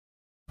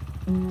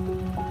I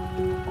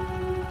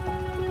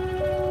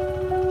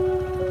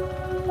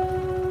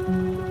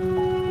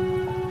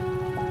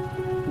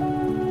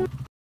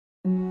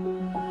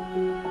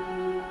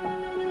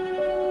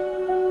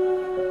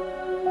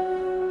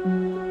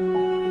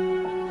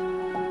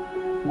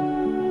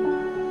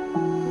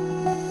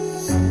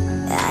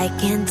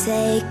can't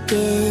take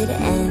it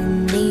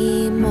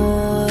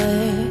anymore.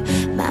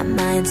 My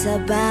mind's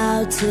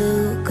about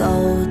to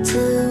go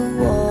to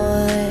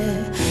war.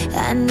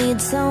 I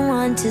need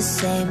someone to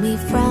save me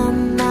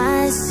from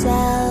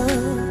myself,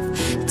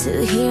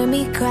 to hear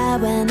me cry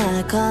when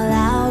I call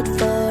out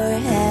for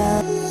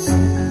help.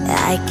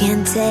 I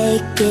can't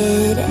take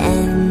it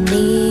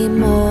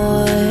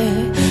anymore.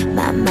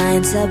 My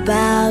mind's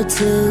about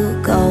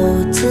to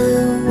go to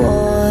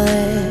war.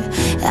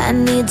 I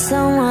need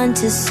someone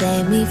to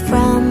save me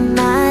from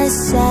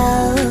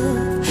myself,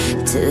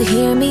 to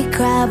hear me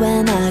cry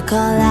when I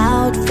call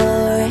out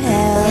for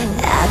help.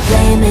 I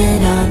blame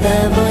it on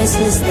the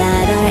voices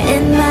that are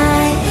in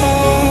my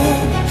head,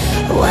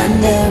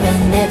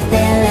 wondering if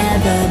they'll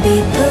ever be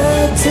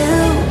put to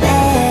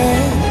bed.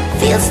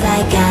 Feels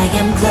like I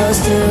am close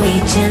to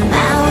reaching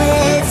my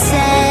wit's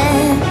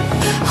end,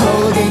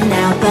 holding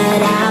out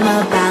but I'm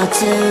about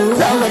to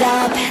blow it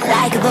up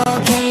like a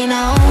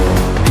volcano.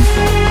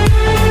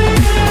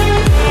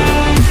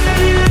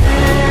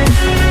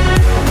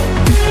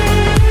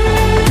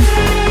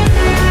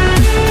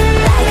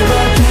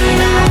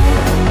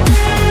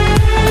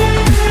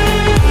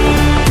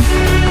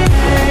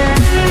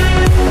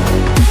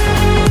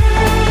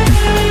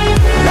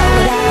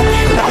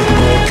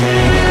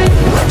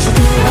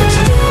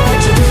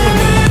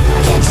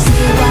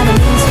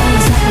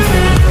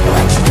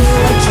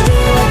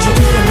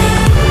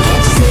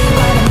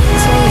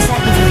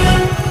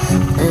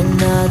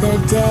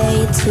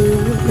 To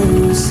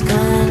lose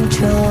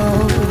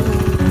control,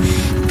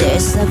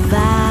 there's a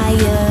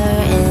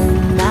fire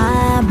in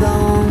my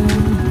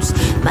bones.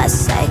 My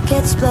sight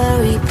gets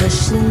blurry,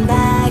 pushing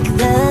back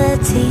the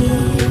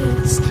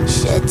tears.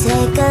 Should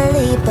take a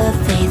leap of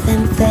faith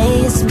and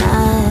face